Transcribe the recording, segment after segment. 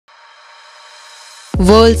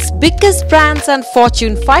World's biggest brands and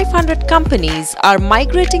Fortune 500 companies are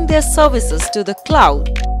migrating their services to the cloud,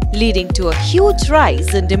 leading to a huge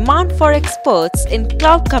rise in demand for experts in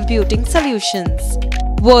cloud computing solutions.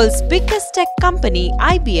 World's biggest tech company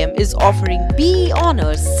IBM is offering BE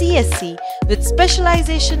Honors CSE with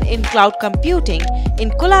specialization in cloud computing in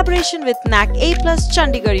collaboration with NAAC A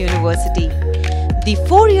Chandigarh University. The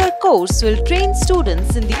 4-year course will train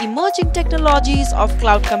students in the emerging technologies of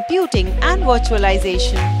cloud computing and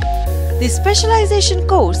virtualization. The specialization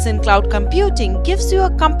course in cloud computing gives you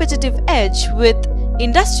a competitive edge with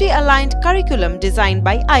industry-aligned curriculum designed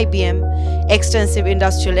by IBM, extensive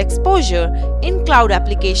industrial exposure in cloud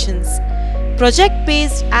applications,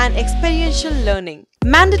 project-based and experiential learning,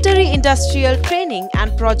 mandatory industrial training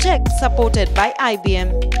and projects supported by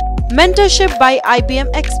IBM, mentorship by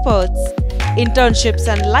IBM experts, internships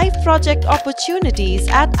and live project opportunities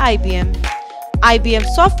at IBM, IBM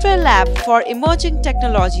Software Lab for emerging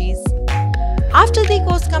technologies. After the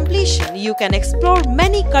course completion, you can explore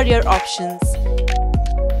many career options.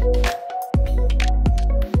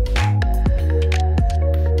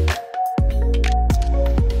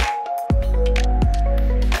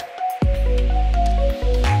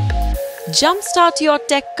 Jumpstart your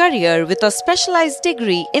tech career with a specialized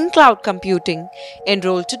degree in cloud computing.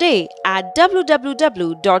 Enroll today at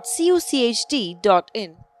www.cucet.in.